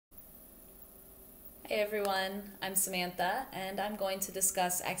Hey everyone, I'm Samantha and I'm going to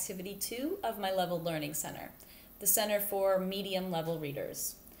discuss Activity 2 of my Leveled Learning Center, the Center for Medium Level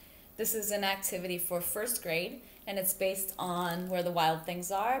Readers. This is an activity for first grade and it's based on Where the Wild Things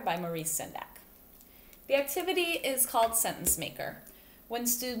Are by Maurice Sendak. The activity is called Sentence Maker. When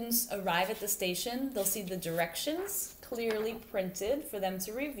students arrive at the station, they'll see the directions clearly printed for them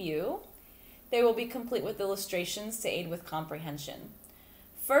to review. They will be complete with illustrations to aid with comprehension.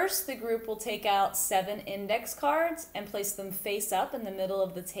 First, the group will take out 7 index cards and place them face up in the middle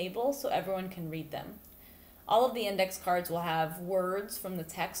of the table so everyone can read them. All of the index cards will have words from the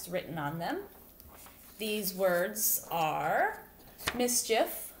text written on them. These words are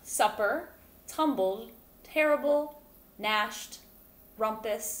mischief, supper, tumbled, terrible, gnashed,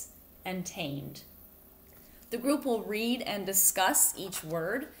 rumpus, and tamed. The group will read and discuss each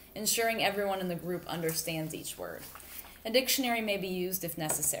word, ensuring everyone in the group understands each word. A dictionary may be used if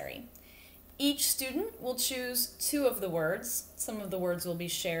necessary. Each student will choose 2 of the words. Some of the words will be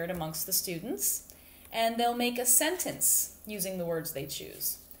shared amongst the students, and they'll make a sentence using the words they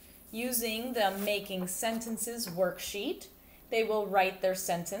choose. Using the Making Sentences worksheet, they will write their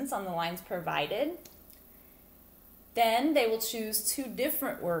sentence on the lines provided. Then they will choose 2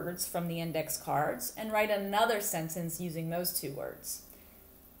 different words from the index cards and write another sentence using those 2 words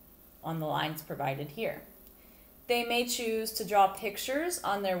on the lines provided here. They may choose to draw pictures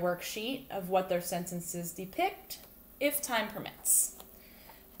on their worksheet of what their sentences depict, if time permits.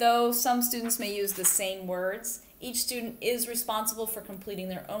 Though some students may use the same words, each student is responsible for completing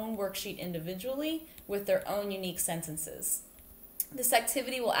their own worksheet individually with their own unique sentences. This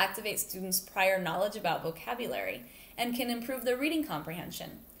activity will activate students' prior knowledge about vocabulary and can improve their reading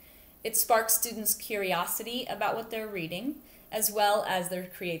comprehension. It sparks students' curiosity about what they're reading, as well as their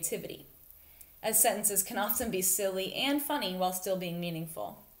creativity, as sentences can often be silly and funny while still being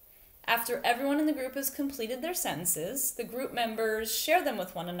meaningful. After everyone in the group has completed their sentences, the group members share them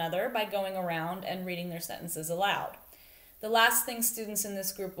with one another by going around and reading their sentences aloud. The last thing students in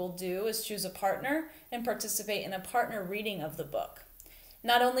this group will do is choose a partner and participate in a partner reading of the book.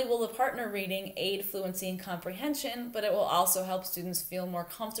 Not only will the partner reading aid fluency and comprehension, but it will also help students feel more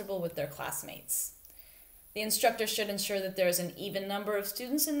comfortable with their classmates. The instructor should ensure that there is an even number of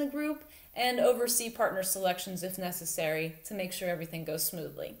students in the group and oversee partner selections if necessary to make sure everything goes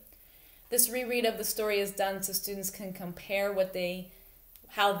smoothly. This reread of the story is done so students can compare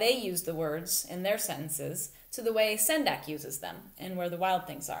how they use the words in their sentences to the way Sendak uses them and Where the Wild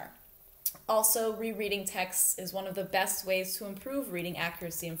Things Are. Also, rereading texts is one of the best ways to improve reading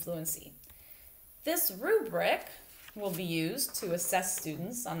accuracy and fluency. This rubric will be used to assess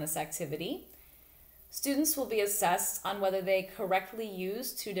students on this activity. Students will be assessed on whether they correctly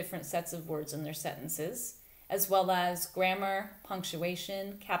use 2 different sets of words in their sentences, as well as grammar,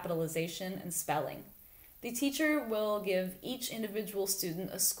 punctuation, capitalization, and spelling. The teacher will give each individual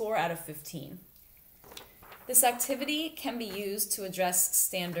student a score out of 15. This activity can be used to address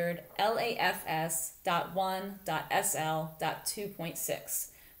standard LAFS.1.SL.2.6.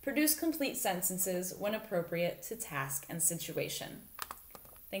 Produce complete sentences when appropriate to task and situation.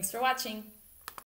 Thanks for watching.